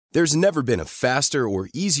There's never been a faster or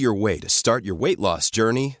easier way to start your weight loss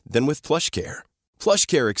journey than with PlushCare.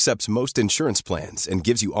 PlushCare accepts most insurance plans and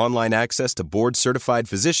gives you online access to board-certified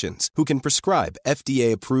physicians who can prescribe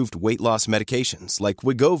FDA-approved weight loss medications like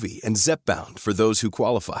Wegovy and Zepbound for those who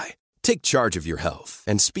qualify. Take charge of your health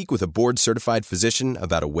and speak with a board-certified physician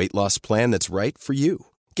about a weight loss plan that's right for you.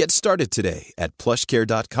 Get started today at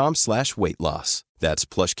plushcare.com/weight-loss. That's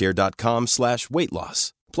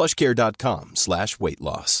plushcare.com/weight-loss.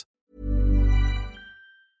 plushcare.com/weight-loss.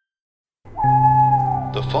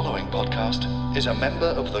 The following podcast is a member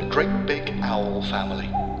of the Great Big Owl family.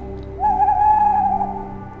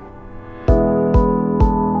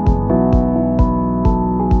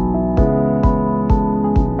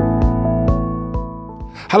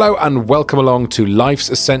 Hello and welcome along to Life's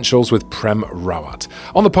Essentials with Prem Rawat.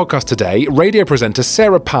 On the podcast today, radio presenter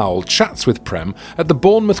Sarah Powell chats with Prem at the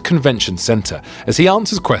Bournemouth Convention Centre as he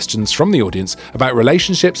answers questions from the audience about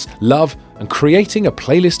relationships, love and creating a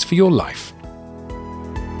playlist for your life.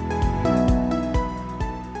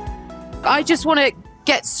 I just want to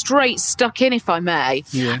get straight stuck in, if I may.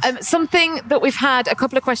 Yes. Something that we've had a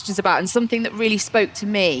couple of questions about and something that really spoke to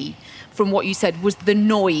me from what you said was the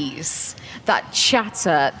noise, that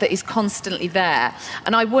chatter that is constantly there.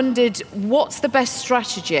 And I wondered, what's the best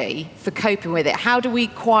strategy for coping with it? How do we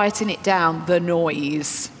quieten it down, the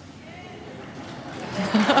noise?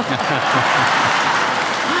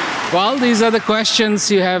 Well, these are the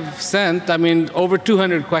questions you have sent. I mean, over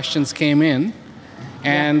 200 questions came in.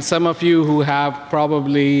 And some of you who have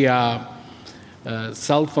probably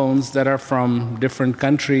cell phones that are from different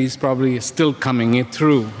countries probably still coming it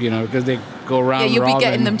through, because they go around. Yeah, you'll be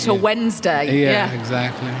getting them till Wednesday. Yeah,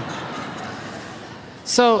 exactly.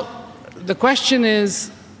 So the question is,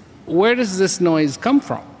 where does this noise come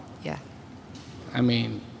from? Yeah. I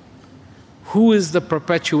mean, who is the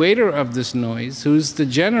perpetuator of this noise? Who's the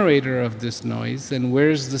generator of this noise? And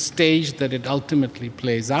where's the stage that it ultimately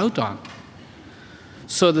plays out on?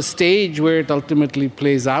 So the stage where it ultimately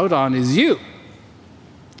plays out on is you.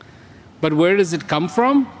 But where does it come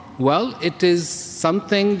from? Well, it is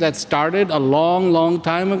something that started a long, long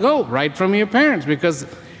time ago, right from your parents, because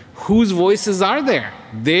whose voices are there?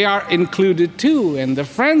 They are included too, and the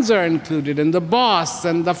friends are included, and the boss,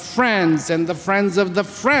 and the friends of the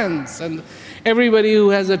friends, and everybody who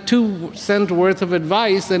has a 2-cent worth of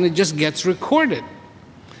advice, and it just gets recorded.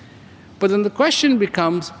 But then the question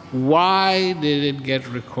becomes, why did it get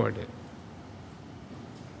recorded?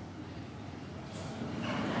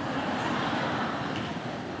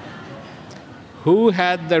 Who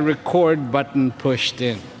had the record button pushed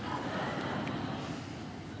in?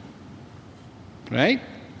 Right?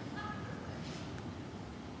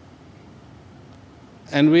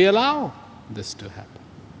 And we allow this to happen.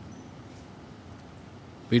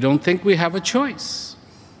 We don't think we have a choice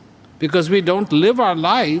because we don't live our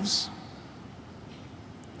lives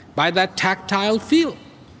by that tactile feel.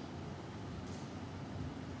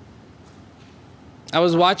 I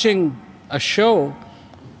was watching a show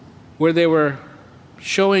where they were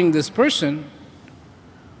showing this person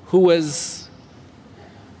who was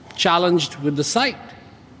challenged with the sight.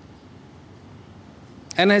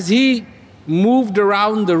 And as he moved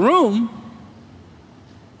around the room,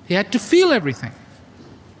 he had to feel everything.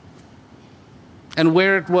 And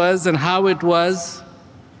where it was and how it was.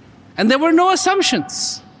 And there were no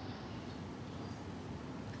assumptions.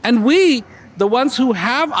 And we, the ones who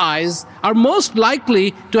have eyes, are most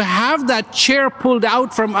likely to have that chair pulled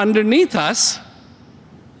out from underneath us,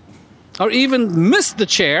 or even miss the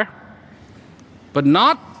chair, but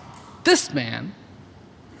not this man,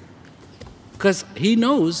 because he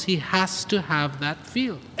knows he has to have that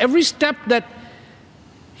feel. Every step that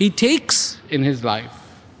he takes in his life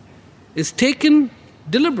is taken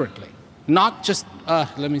deliberately, not just,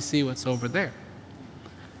 let me see what's over there.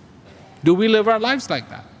 Do we live our lives like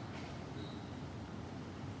that?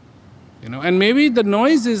 And maybe the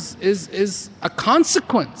noise is a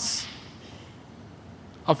consequence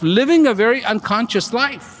of living a very unconscious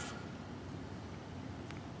life.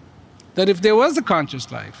 That if there was a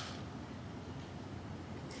conscious life,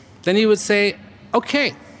 then he would say,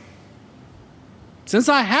 okay, since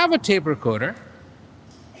I have a tape recorder,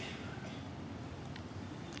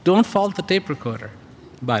 don't fault the tape recorder,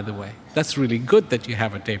 by the way. That's really good that you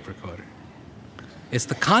have a tape recorder. It's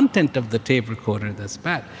the content of the tape recorder that's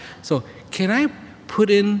bad. So can I put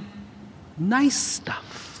in nice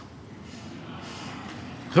stuff?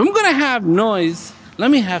 If I'm going to have noise, let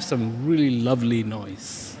me have some really lovely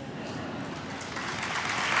noise.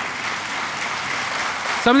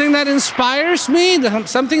 Something that inspires me,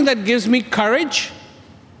 something that gives me courage.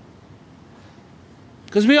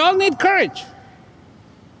 Because we all need courage.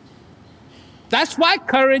 That's why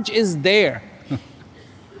courage is there.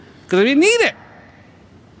 Because we need it.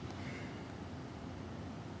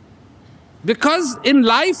 Because in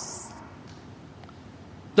life,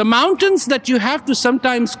 the mountains that you have to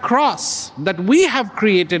sometimes cross, that we have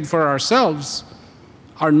created for ourselves,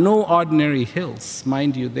 are no ordinary hills.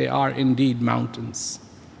 Mind you, they are indeed mountains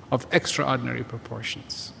of extraordinary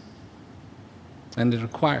proportions. And it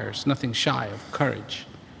requires nothing shy of courage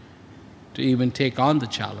to even take on the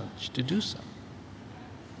challenge to do so.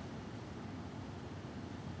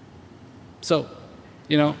 So,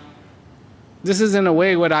 this is in a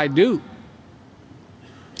way what I do.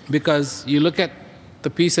 Because you look at the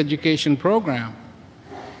peace education program,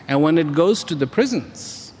 and when it goes to the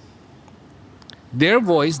prisons, their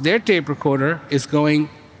voice, their tape recorder is going,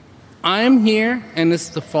 I'm here, and it's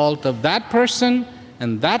the fault of that person,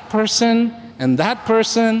 and that person, and that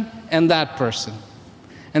person, and that person.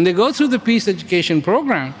 And they go through the peace education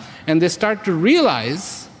program, and they start to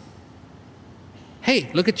realize, hey,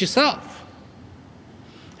 look at yourself.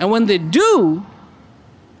 And when they do,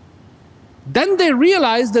 then they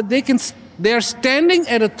realize that they are standing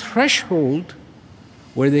at a threshold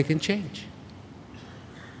where they can change.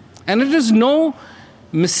 And it is no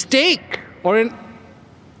mistake or an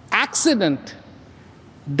accident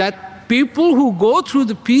that people who go through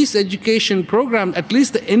the peace education program, at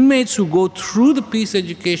least the inmates who go through the peace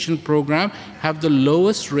education program, have the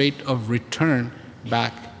lowest rate of return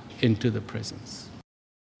back into the prisons.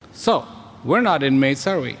 So, we're not inmates,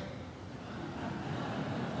 are we?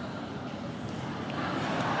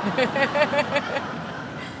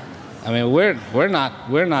 I mean, we're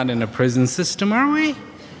not in a prison system, are we?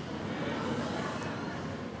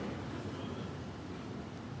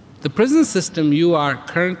 The prison system you are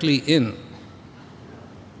currently in,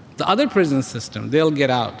 the other prison system, they'll get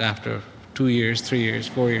out after 2 years, 3 years,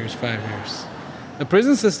 4 years, 5 years. The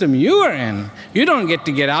prison system you are in, you don't get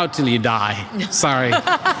to get out till you die. Sorry.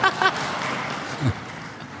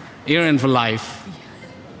 You're in for life.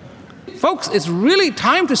 Folks, it's really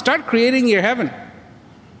time to start creating your heaven.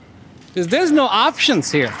 Because there's no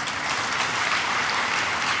options here.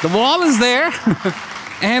 The wall is there,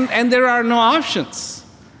 and there are no options.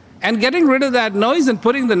 And getting rid of that noise and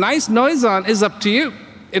putting the nice noise on is up to you.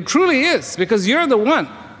 It truly is, because you're the one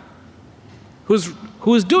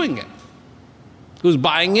who's doing it, who's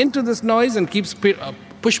buying into this noise and keeps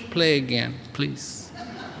push play again, please.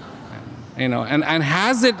 And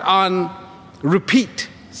has it on repeat.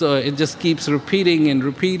 So it just keeps repeating and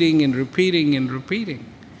repeating and repeating and repeating.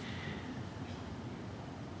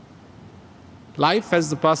 Life has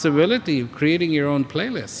the possibility of creating your own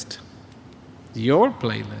playlist. Your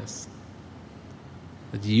playlist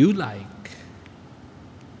that you like.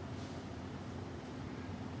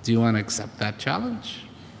 Do you want to accept that challenge?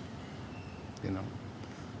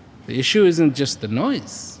 The issue isn't just the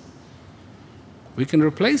noise. We can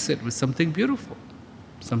replace it with something beautiful,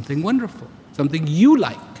 something wonderful, something you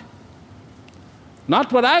like.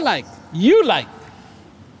 Not what I like, you like.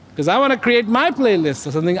 Because I want to create my playlist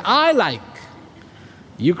of something I like.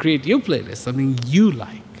 You create your playlist, something you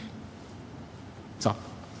like. So.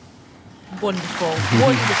 Wonderful,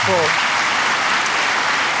 wonderful.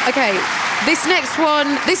 Okay, this next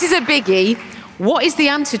one, this is a biggie. What is the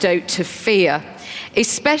antidote to fear?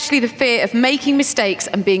 Especially the fear of making mistakes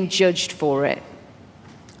and being judged for it.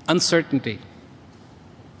 Uncertainty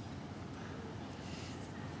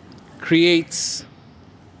creates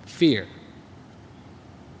fear.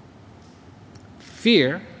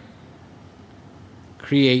 Fear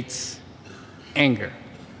creates anger.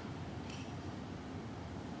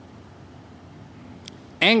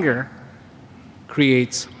 Anger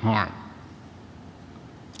creates harm.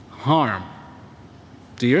 Harm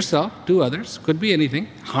to yourself, to others, could be anything.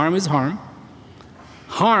 Harm is harm.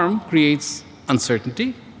 Harm creates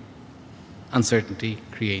uncertainty. Uncertainty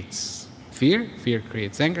creates fear. Fear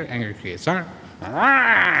creates anger. Anger creates harm.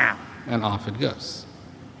 And off it goes.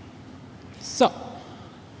 So,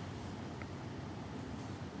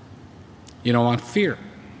 you don't want fear.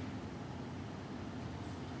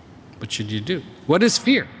 What should you do? What is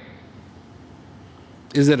fear?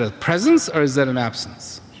 Is it a presence or is it an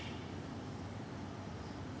absence?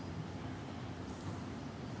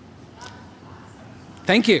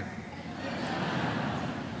 Thank you.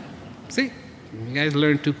 See, you guys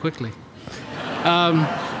learn too quickly.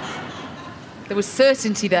 There was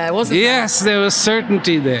certainty there, wasn't there? Yes, there was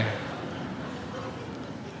certainty there.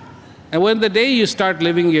 And when the day you start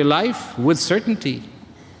living your life with certainty,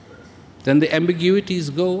 then the ambiguities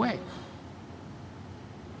go away.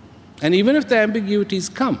 And even if the ambiguities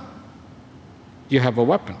come, you have a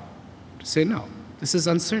weapon to say, no, this is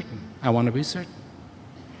uncertain. I want to be certain.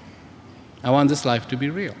 I want this life to be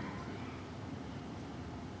real.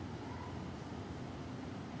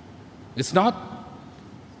 It's not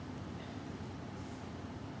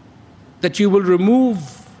that you will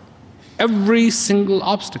remove every single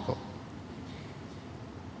obstacle,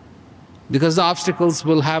 because the obstacles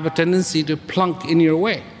will have a tendency to plunk in your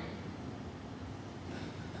way.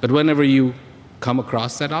 But whenever you come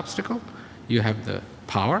across that obstacle, you have the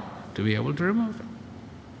power to be able to remove it.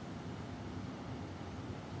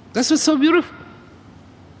 That's what's so beautiful.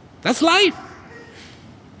 That's life.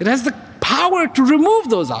 It has the power to remove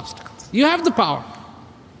those obstacles. You have the power.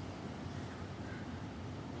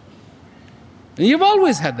 And you've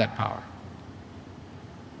always had that power.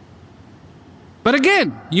 But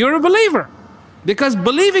again, you're a believer, because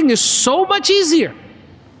believing is so much easier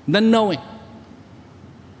than knowing.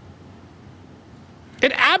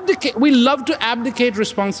 We love to abdicate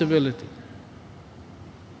responsibility.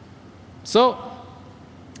 So,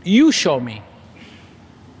 you show me.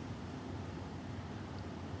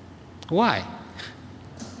 Why?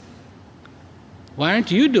 Why aren't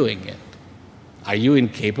you doing it? Are you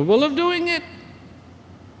incapable of doing it?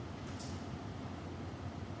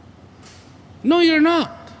 No, you're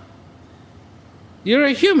not. You're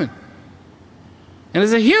a human. And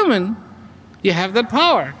as a human, you have that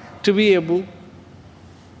power to be able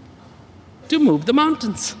to move the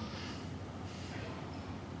mountains.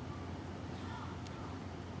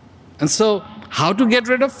 And so, how to get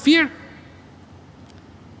rid of fear?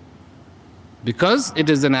 Because it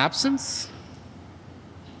is an absence,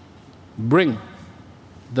 bring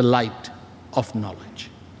the light of knowledge,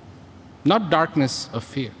 not darkness of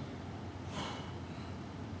fear.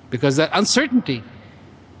 Because that uncertainty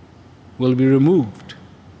will be removed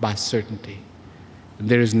by certainty.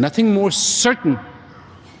 There is nothing more certain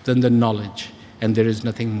than the knowledge, and there is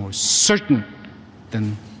nothing more certain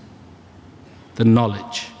than the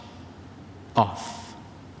knowledge of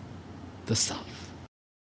the self.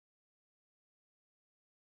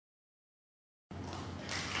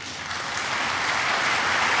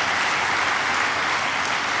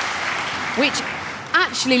 Which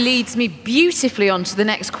actually leads me beautifully on to the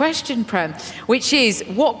next question, Prem, which is,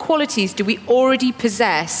 what qualities do we already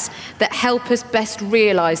possess that help us best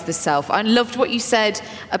realize the self? I loved what you said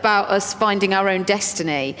about us finding our own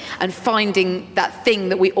destiny and finding that thing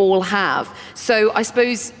that we all have. So I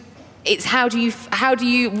suppose it's how do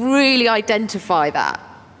you really identify that?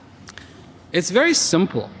 It's very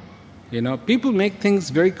simple. People make things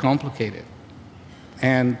very complicated.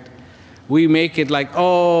 And we make it like,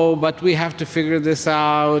 oh, but we have to figure this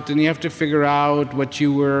out, and you have to figure out what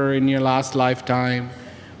you were in your last lifetime,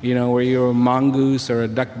 where you were a mongoose or a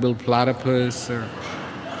duck-billed platypus, or,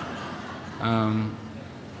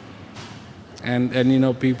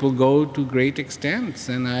 and people go to great extents,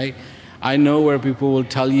 and I know where people will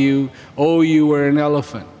tell you, oh, you were an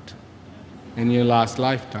elephant in your last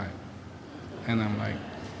lifetime, and I'm like,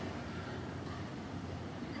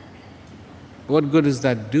 what good does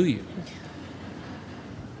that do you?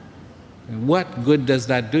 What good does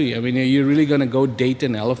that do you? I mean, are you really going to go date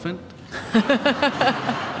an elephant?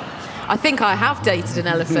 I think I have dated an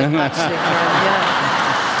elephant, actually. Yeah.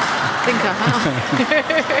 I think I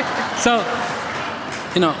have. So,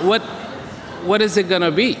 what is it going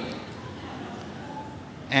to be?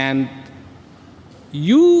 And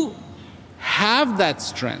you have that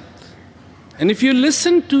strength. And if you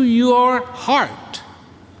listen to your heart,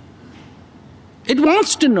 it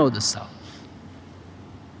wants to know the self.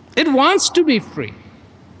 It wants to be free.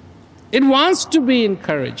 It wants to be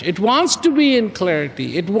encouraged. It wants to be in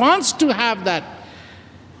clarity. It wants to have that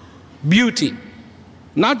beauty.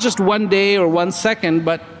 Not just one day or 1 second,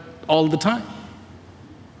 but all the time.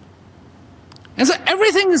 And so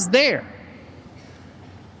everything is there.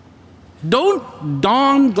 Don't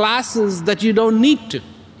don glasses that you don't need to.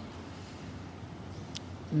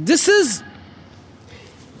 This is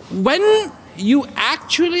when you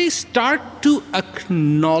actually start to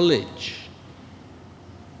acknowledge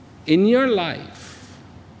in your life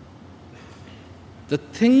the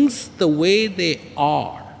things the way they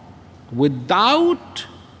are, without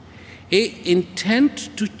an intent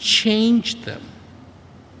to change them.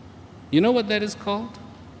 You know what that is called?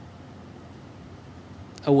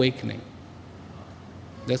 Awakening.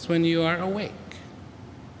 That's when you are awake.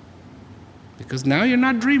 Because now you're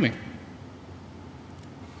not dreaming.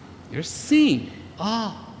 You're seeing.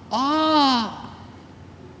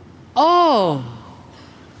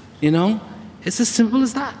 It's as simple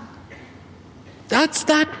as that. That's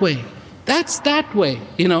that way. That's that way,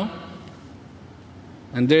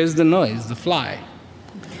 And there's the noise, the fly.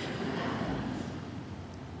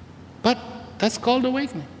 But that's called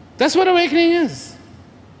awakening. That's what awakening is.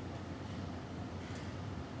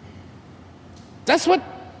 That's what,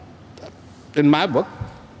 in my book,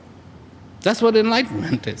 that's what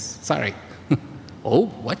enlightenment is. Sorry. Oh,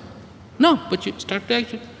 what? No, but you start to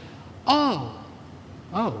actually, oh.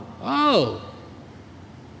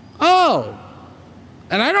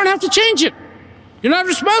 And I don't have to change it. You're not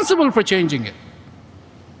responsible for changing it.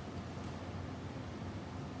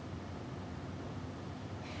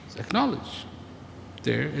 So acknowledge,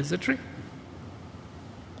 there is a tree.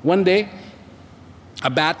 One day, a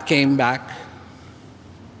bat came back,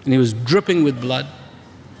 and he was dripping with blood,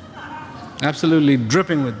 absolutely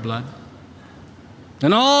dripping with blood.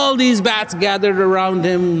 And all these bats gathered around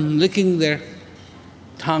him, licking their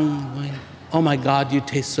tongue, going, oh my God, you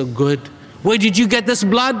taste so good. Where did you get this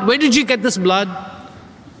blood? Where did you get this blood?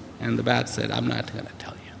 And the bat said, I'm not going to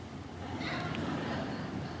tell you.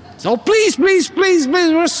 So please,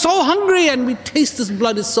 we're so hungry and we taste this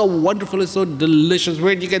blood. It's so wonderful, it's so delicious.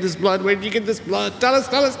 Where did you get this blood? Where did you get this blood? Tell us.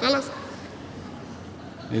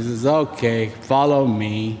 He says, okay, follow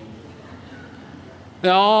me. They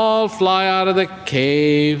all fly out of the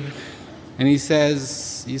cave. And he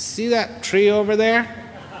says, you see that tree over there?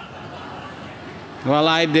 Well,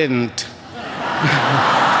 I didn't.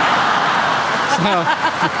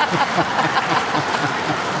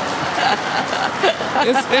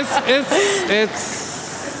 It's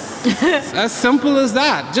as simple as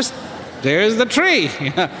that. Just, there's the tree.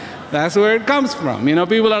 That's where it comes from.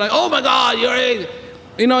 People are like, oh my God, you're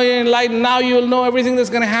enlightened, now you'll know everything that's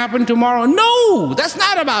going to happen tomorrow. No, that's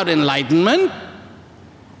not about enlightenment.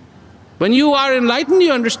 When you are enlightened,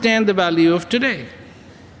 you understand the value of today.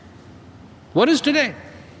 What is today?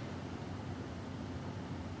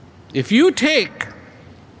 If you take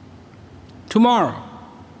tomorrow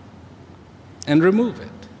and remove it,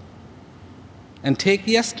 and take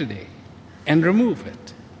yesterday and remove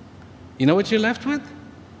it, you know what you're left with?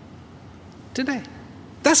 Today.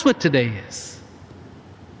 That's what today is.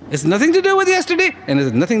 It's nothing to do with yesterday, and it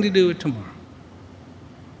has nothing to do with tomorrow.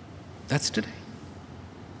 That's today.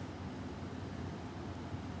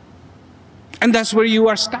 And that's where you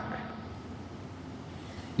are stuck.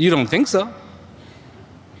 You don't think so.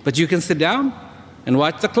 But you can sit down and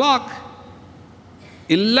watch the clock.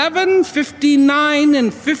 11:59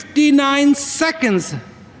 and 59 seconds.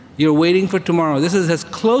 You're waiting for tomorrow. This is as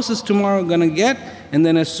close as tomorrow going to get, and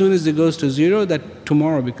then as soon as it goes to zero, that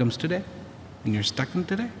tomorrow becomes today. And you're stuck in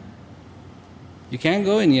today. You can't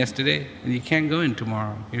go in yesterday, and you can't go in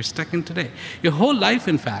tomorrow. You're stuck in today. Your whole life,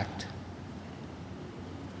 in fact,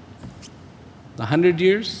 100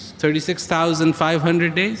 years,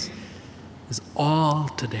 36,500 days, is all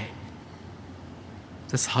today.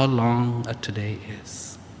 That's how long a today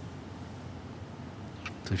is.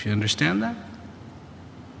 So if you understand that,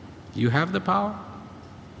 you have the power.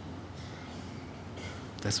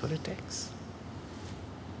 That's what it takes.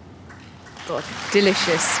 God,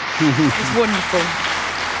 delicious. It's wonderful.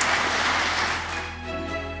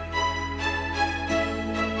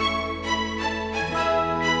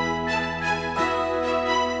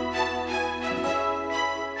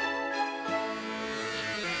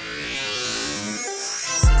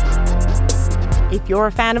 If you're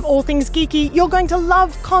a fan of all things geeky, you're going to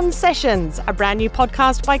love Concessions, a brand new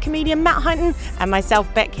podcast by comedian Matt Hunton and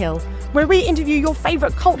myself, Beck Hill, where we interview your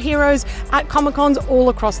favourite cult heroes at Comic-Cons all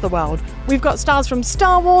across the world. We've got stars from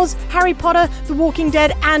Star Wars, Harry Potter, The Walking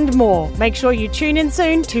Dead, and more. Make sure you tune in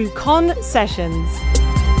soon to Concessions.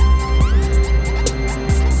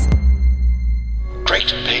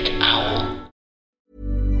 Great Big Owl.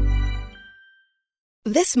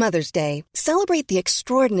 This Mother's Day, celebrate the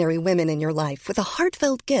extraordinary women in your life with a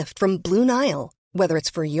heartfelt gift from Blue Nile. Whether it's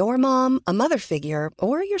for your mom, a mother figure,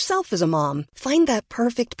 or yourself as a mom, find that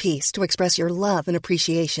perfect piece to express your love and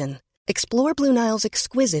appreciation. Explore Blue Nile's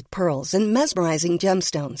exquisite pearls and mesmerizing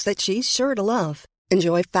gemstones that she's sure to love.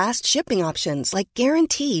 Enjoy fast shipping options like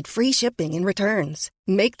guaranteed free shipping and returns.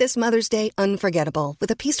 Make this Mother's Day unforgettable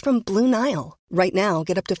with a piece from Blue Nile. Right now,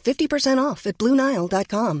 get up to 50% off at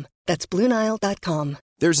BlueNile.com. That's BlueNile.com.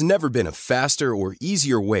 There's never been a faster or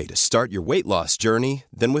easier way to start your weight loss journey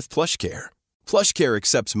than with PlushCare. PlushCare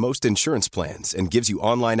accepts most insurance plans and gives you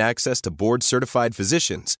online access to board-certified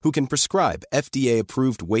physicians who can prescribe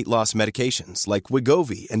FDA-approved weight loss medications like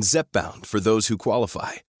Wegovy and Zepbound for those who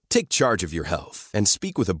qualify. Take charge of your health and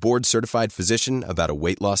speak with a board-certified physician about a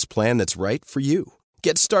weight loss plan that's right for you.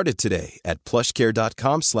 Get started today at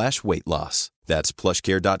plushcare.com/weight-loss. That's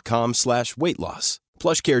plushcare.com/weight-loss.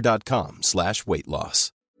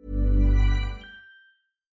 plushcare.com/weight-loss.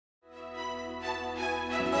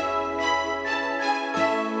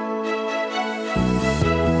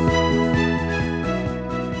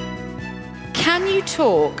 Can you you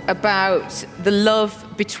talk about the love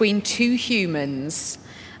between two humans,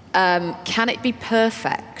 can it be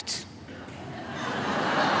perfect?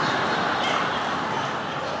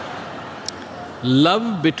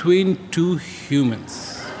 Love between two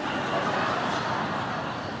humans.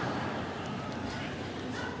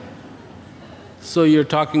 So you're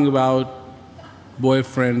talking about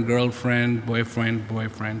boyfriend, girlfriend, boyfriend,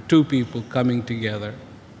 boyfriend, two people coming together.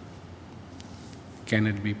 Can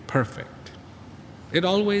it be perfect? It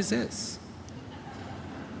always is.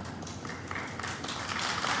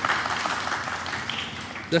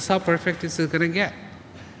 That's how perfect it's going to get.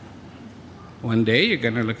 One day you're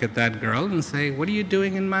going to look at that girl and say, "What are you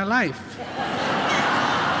doing in my life?"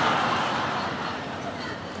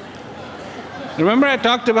 Remember I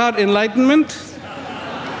talked about enlightenment?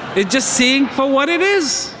 It's just seeing for what it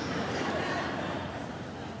is.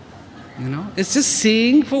 You know, it's just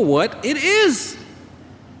seeing for what it is.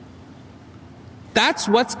 That's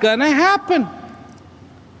what's gonna happen.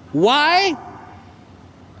 Why?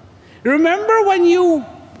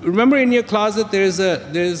 Remember in your closet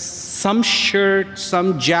there's some shirt,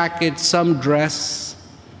 some jacket, some dress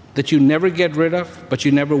that you never get rid of, but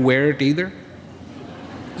you never wear it either?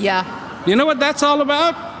 Yeah. You know what that's all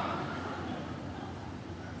about?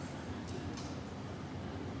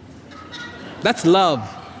 That's love.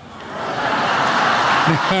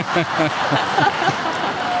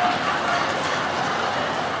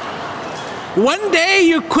 One day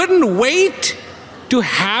you couldn't wait to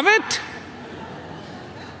have it,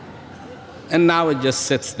 and now it just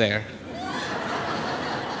sits there.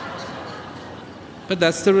 But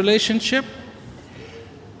that's the relationship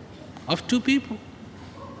of two people.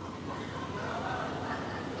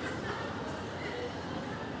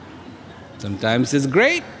 Sometimes it's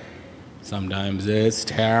great, sometimes it's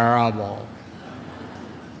terrible.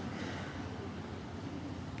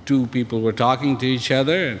 Two people were talking to each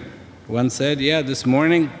other, and one said, "Yeah, this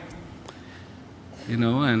morning, you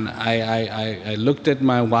know, and I looked at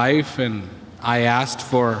my wife and I asked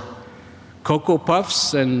for Cocoa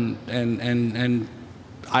Puffs and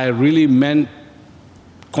I really meant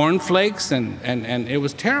cornflakes and it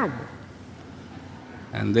was terrible."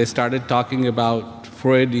 And they started talking about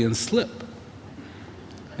Freudian slip.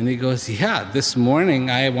 And he goes, "Yeah, this morning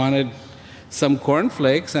I wanted some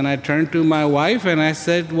cornflakes and I turned to my wife and I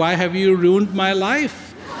said, 'Why have you ruined my life?'"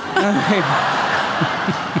 So,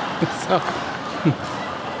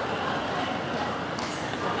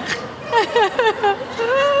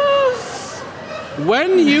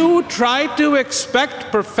 when you try to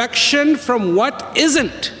expect perfection from what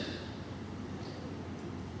isn't,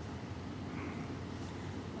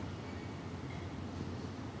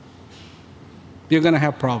 you're going to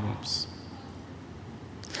have problems.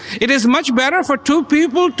 It is much better for two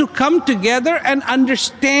people to come together and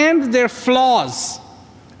understand their flaws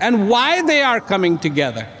and why they are coming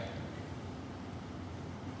together.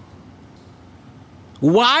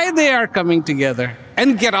 Why they are coming together,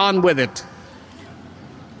 and get on with it.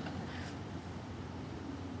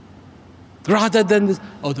 Rather than this,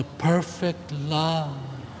 the perfect love.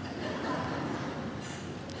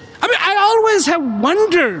 I mean, I always have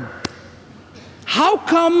wondered, how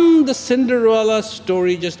come the Cinderella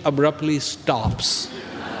story just abruptly stops?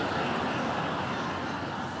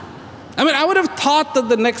 I mean, I would have thought that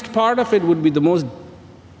the next part of it would be the most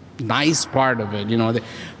nice part of it, you know,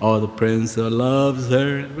 the prince loves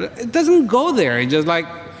her. But it doesn't go there. It's just like,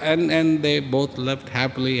 and they both lived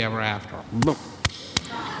happily ever after. Boom.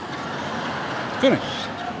 Finished.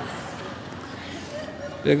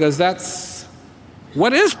 Because that's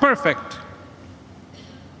what is perfect.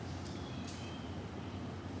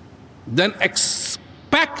 Then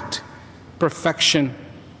expect perfection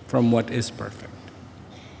from what is perfect.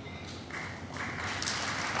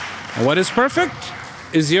 And what is perfect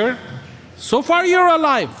is so far you're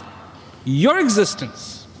alive, your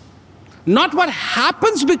existence. Not what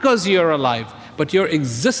happens because you're alive, but your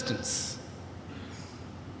existence.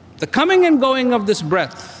 The coming and going of this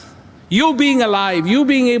breath, you being alive, you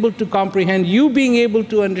being able to comprehend, you being able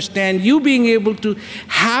to understand, you being able to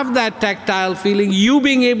have that tactile feeling, you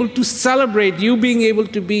being able to celebrate, you being able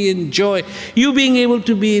to be in joy, you being able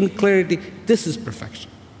to be in clarity. This is perfection.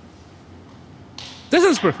 This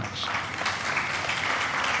is perfection.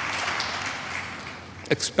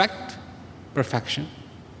 Expect perfection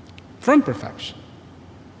from perfection.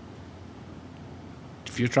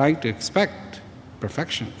 If you're trying to expect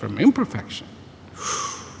perfection from imperfection,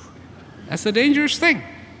 that's a dangerous thing.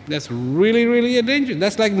 That's really, really a danger.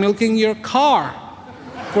 That's like milking your car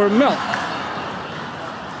for milk.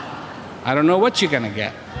 I don't know what you're going to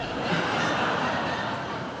get.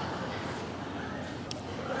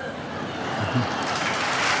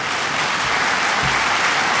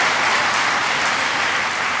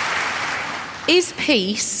 is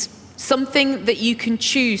peace something that you can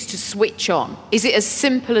choose to switch on? Is it as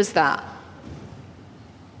simple as that?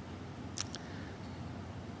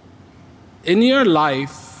 In your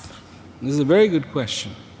life, this is a very good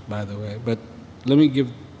question, by the way, but let me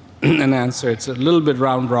give an answer. It's a little bit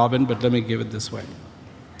round robin, but let me give it this way.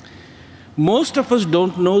 Most of us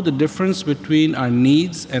don't know the difference between our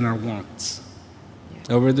needs and our wants.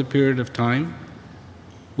 Over the period of time,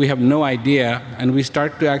 we have no idea, and we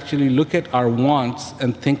start to actually look at our wants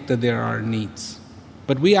and think that they are our needs.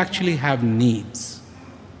 But we actually have needs.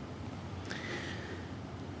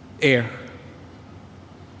 Air.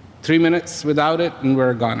 3 minutes without it, and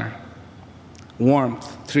we're a goner.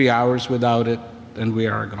 Warmth, 3 hours without it, and we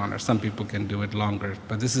are a goner. Some people can do it longer,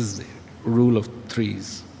 but this is the rule of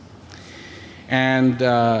threes. And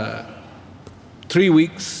 3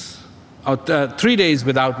 weeks, 3 days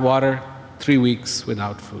without water, 3 weeks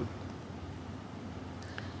without food.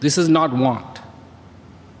 This is not want.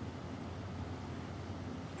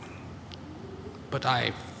 But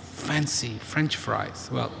I fancy French fries.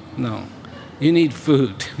 Well, no. You need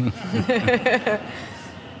food.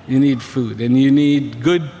 You need food, and you need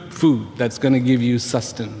good food that's going to give you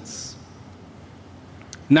sustenance.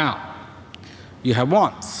 Now, you have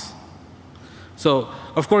wants. So,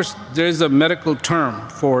 of course, there's a medical term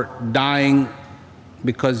for dying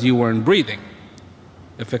because you weren't breathing,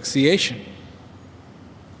 asphyxiation.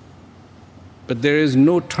 But there is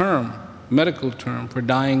no term, medical term, for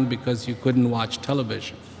dying because you couldn't watch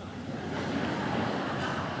television.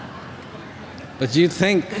 But you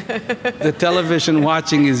think the television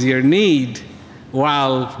watching is your need,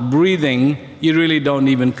 while breathing, you really don't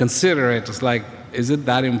even consider it. It's like, is it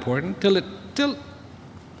that important? Till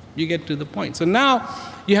you get to the point. So now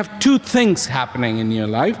you have two things happening in your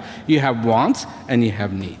life. You have wants and you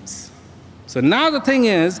have needs. So now the thing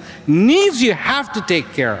is, needs you have to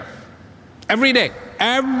take care of. Every day,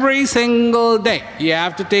 every single day, you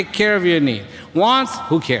have to take care of your need. Wants,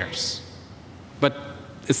 who cares? But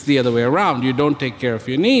it's the other way around. You don't take care of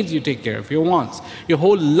your needs, you take care of your wants. Your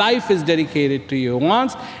whole life is dedicated to your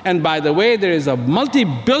wants. And by the way, there is a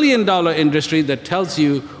multi-billion-dollar industry that tells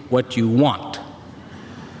you what you want.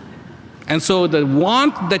 And so the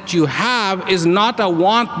want that you have is not a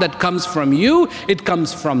want that comes from you, it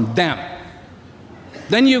comes from them.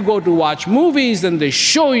 Then you go to watch movies and they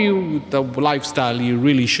show you the lifestyle you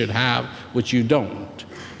really should have, which you don't.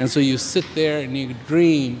 And so you sit there and you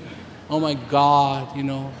dream, oh my God,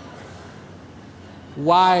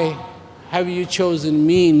 why have you chosen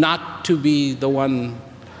me not to be the one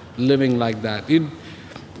living like that? You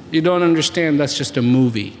don't understand, that's just a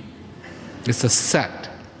movie. It's a set.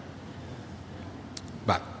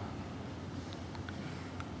 But,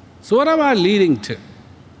 so what am I leading to?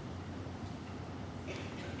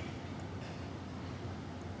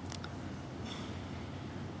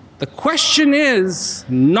 The question is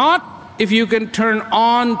not if you can turn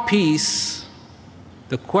on peace.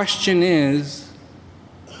 The question is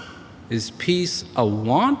peace a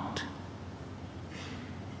want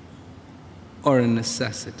or a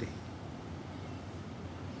necessity?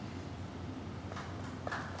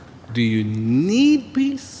 Do you need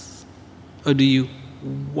peace or do you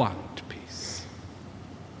want peace?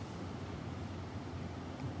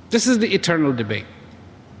 This is the eternal debate.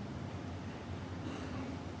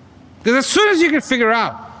 Because as soon as you can figure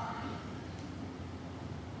out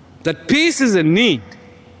that peace is a need,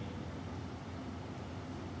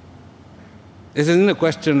 this isn't a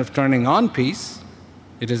question of turning on peace,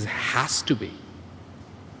 has to be.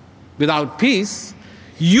 Without peace,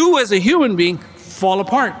 you as a human being fall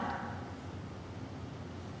apart.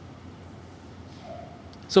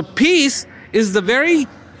 So peace is the very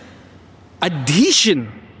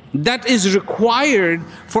adhesion that is required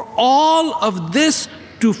for all of this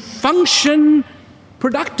to function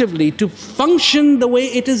productively, to function the way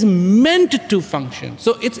it is meant to function.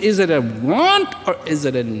 So is it a want or is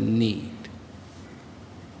it a need?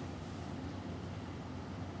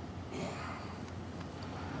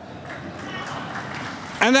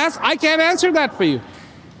 And I can't answer that for you.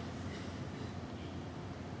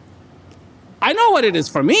 I know what it is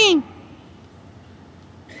for me,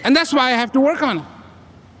 and that's why I have to work on it.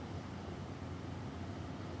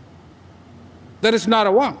 That it's not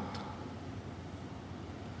a want.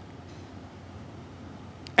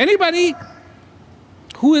 Anybody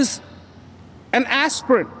who is an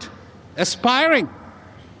aspirant, aspiring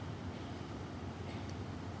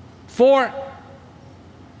for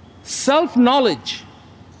self-knowledge,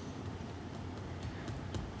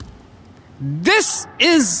 this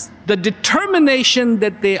is the determination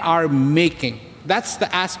that they are making. That's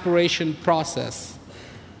the aspiration process.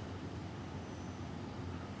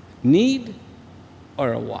 Need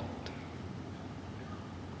or a want.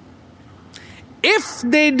 If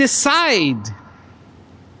they decide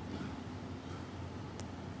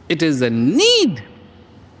it is a need,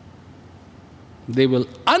 they will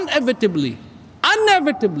inevitably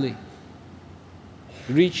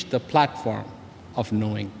reach the platform of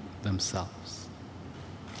knowing themselves.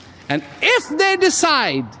 And if they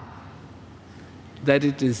decide that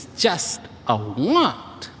it is just a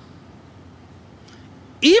want,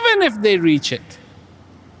 even if they reach it,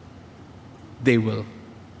 they will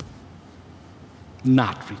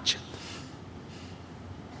not reach it.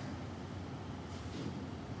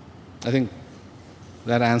 I think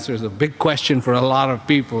that answers a big question for a lot of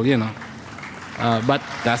people, but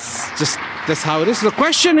that's how it is. The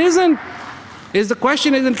question isn't,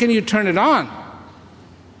 can you turn it on?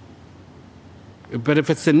 But if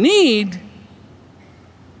it's a need,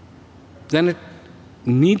 then it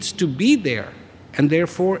needs to be there, and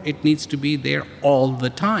therefore it needs to be there all the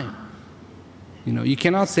time. You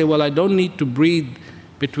cannot say, well, I don't need to breathe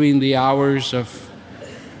between the hours of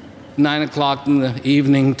 9 o'clock in the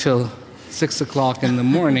evening till 6 o'clock in the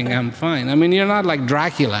morning, I'm fine. I mean, you're not like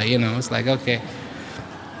Dracula, it's like, okay.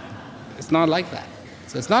 It's not like that.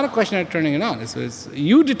 So it's not a question of turning it on. It's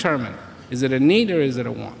you determine, is it a need or is it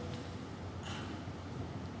a want?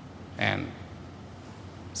 And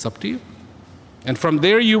it's up to you. And from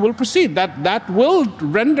there you will proceed. That will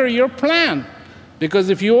render your plan. Because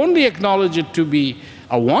if you only acknowledge it to be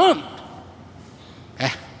a want,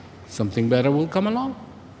 something better will come along.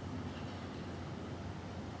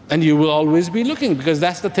 And you will always be looking, because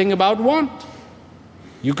that's the thing about want.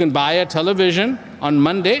 You can buy a television on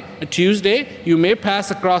Monday, a Tuesday, you may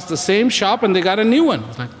pass across the same shop and they got a new one.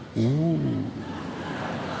 It's like, ooh,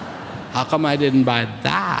 how come I didn't buy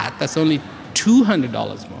that? That's only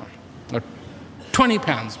 $200 more, or 20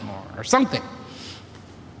 pounds more, or something.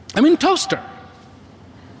 I mean, toaster.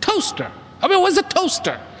 I mean, what's a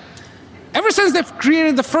toaster? Ever since they've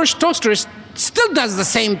created the first toaster, it still does the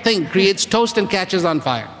same thing, creates toast and catches on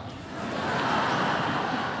fire.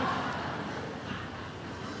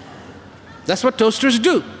 That's what toasters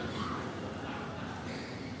do.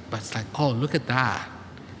 But it's like, oh, look at that.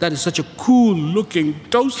 That is such a cool looking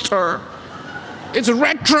toaster. It's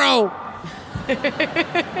retro.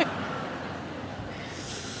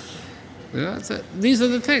 These are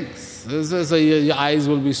the things. So your eyes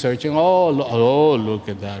will be searching. Oh, look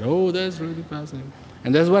at that. Oh, that's really fascinating.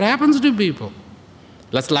 And that's what happens to people.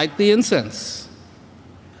 Let's light the incense.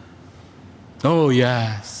 Oh,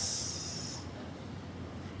 yes.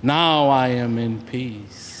 Now I am in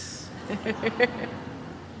peace.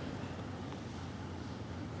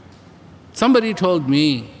 Somebody told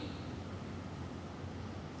me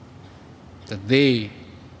that they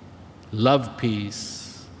love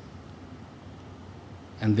peace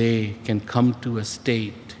and they can come to a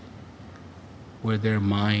state where their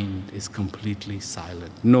mind is completely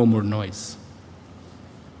silent, no more noise.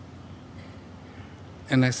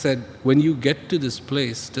 And I said, when you get to this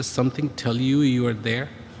place, does something tell you you are there?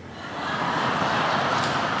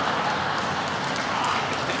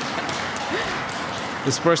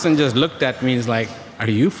 This person just looked at me and is like, are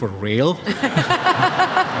you for real?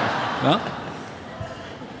 No?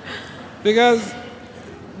 Because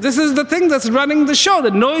this is the thing that's running the show. The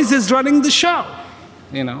noise is running the show,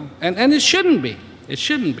 and it shouldn't be. It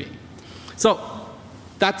shouldn't be. So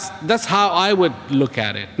that's how I would look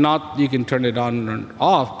at it. Not you can turn it on or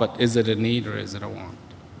off, but is it a need or is it a want?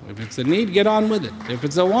 If it's a need, get on with it. If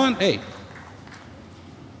it's a want, hey,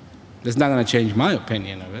 it's not going to change my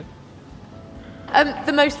opinion of it.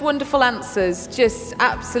 The most wonderful answers, just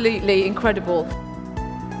absolutely incredible.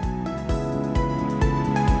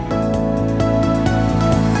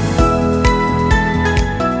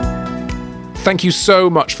 Thank you so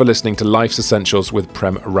much for listening to Life's Essentials with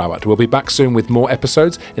Prem Rawat. We'll be back soon with more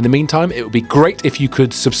episodes. In the meantime, it would be great if you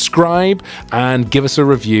could subscribe and give us a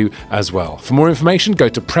review as well. For more information, go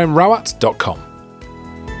to premrawat.com.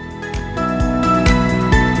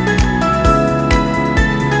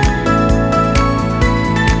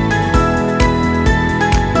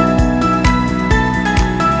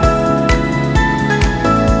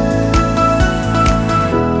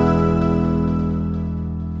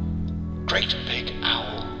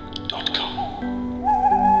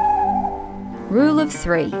 Rule of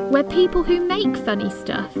 3. Where people who make funny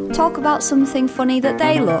stuff Talk about something funny that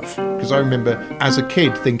they love. Because I remember as a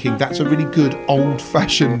kid thinking that's a really good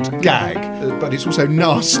old-fashioned gag, but it's also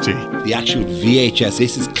nasty. The actual VHS,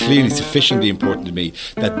 this is clearly sufficiently important to me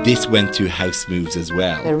that this went to house moves as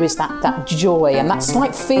well. There is that joy and that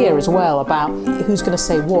slight fear as well about who's going to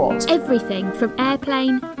say what. Everything from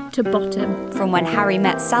Airplane top to bottom. From When Harry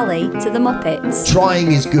Met Sally to The Muppets.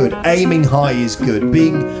 Trying is good, aiming high is good,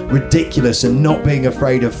 being ridiculous and not being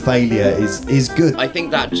afraid of failure is good. I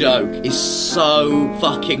think that joke is so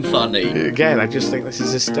fucking funny. Again, I just think this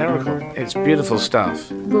is hysterical. It's beautiful stuff.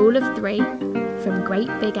 Rule of 3 from Great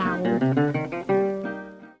Big Owl.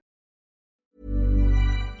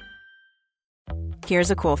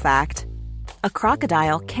 Here's a cool fact. A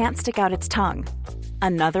crocodile can't stick out its tongue.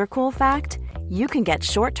 Another cool fact, you can get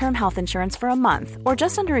short-term health insurance for a month or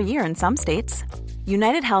just under a year in some states.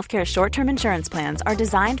 United Healthcare short-term insurance plans are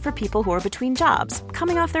designed for people who are between jobs,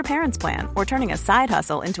 coming off their parents' plan, or turning a side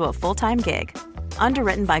hustle into a full-time gig.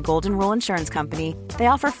 Underwritten by Golden Rule Insurance Company, they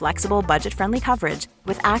offer flexible, budget-friendly coverage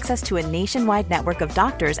with access to a nationwide network of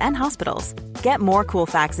doctors and hospitals. Get more cool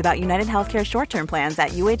facts about United Healthcare short-term plans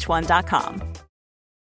at uh1.com.